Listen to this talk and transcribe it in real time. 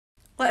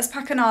Let's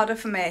pack an order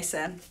for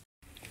Mason.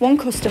 1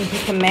 custom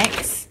pick and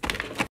mix,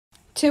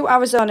 2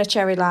 Arizona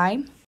cherry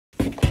lime,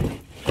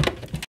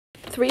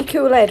 3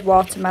 Kool-Aid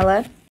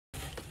watermelon,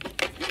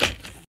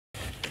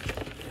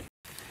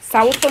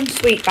 Sour Punch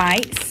sweet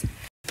bites,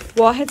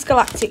 Warheads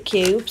galactic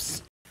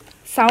cubes,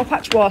 Sour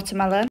Patch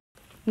watermelon,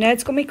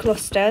 Nerds gummy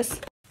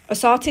clusters,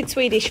 assorted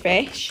Swedish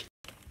fish,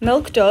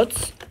 Milk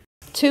Duds,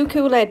 2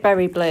 Kool-Aid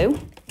berry blue,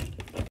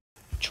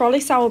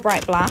 Trolley sour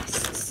bright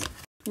blasts,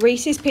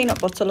 Reese's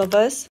peanut butter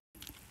lovers,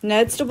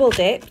 Nerds double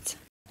dipped,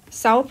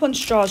 Sour Punch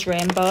straws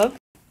rainbow,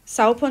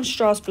 Sour Punch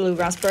straws blue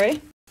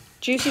raspberry,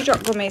 Juicy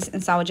drop gummies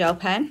and sour gel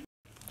pen,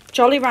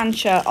 Jolly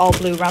Rancher all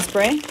blue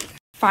raspberry,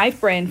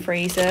 5 brain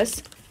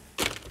freezers,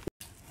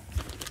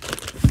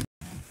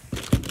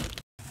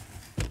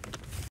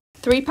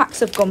 3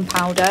 packs of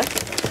gunpowder,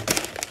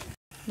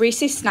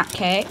 Reese's snack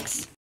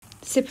cakes,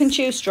 Sip and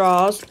Chew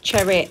straws,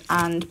 cherry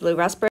and blue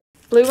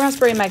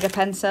raspberry mega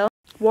pencil,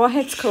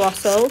 Warheads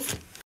colossals,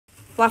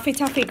 Laffy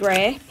Taffy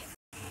grape,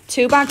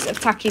 2 bags of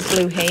Takis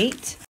blue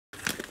heat,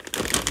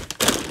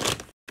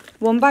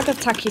 1 bag of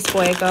Takis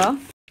fuego,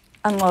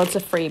 and loads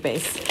of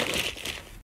freebies.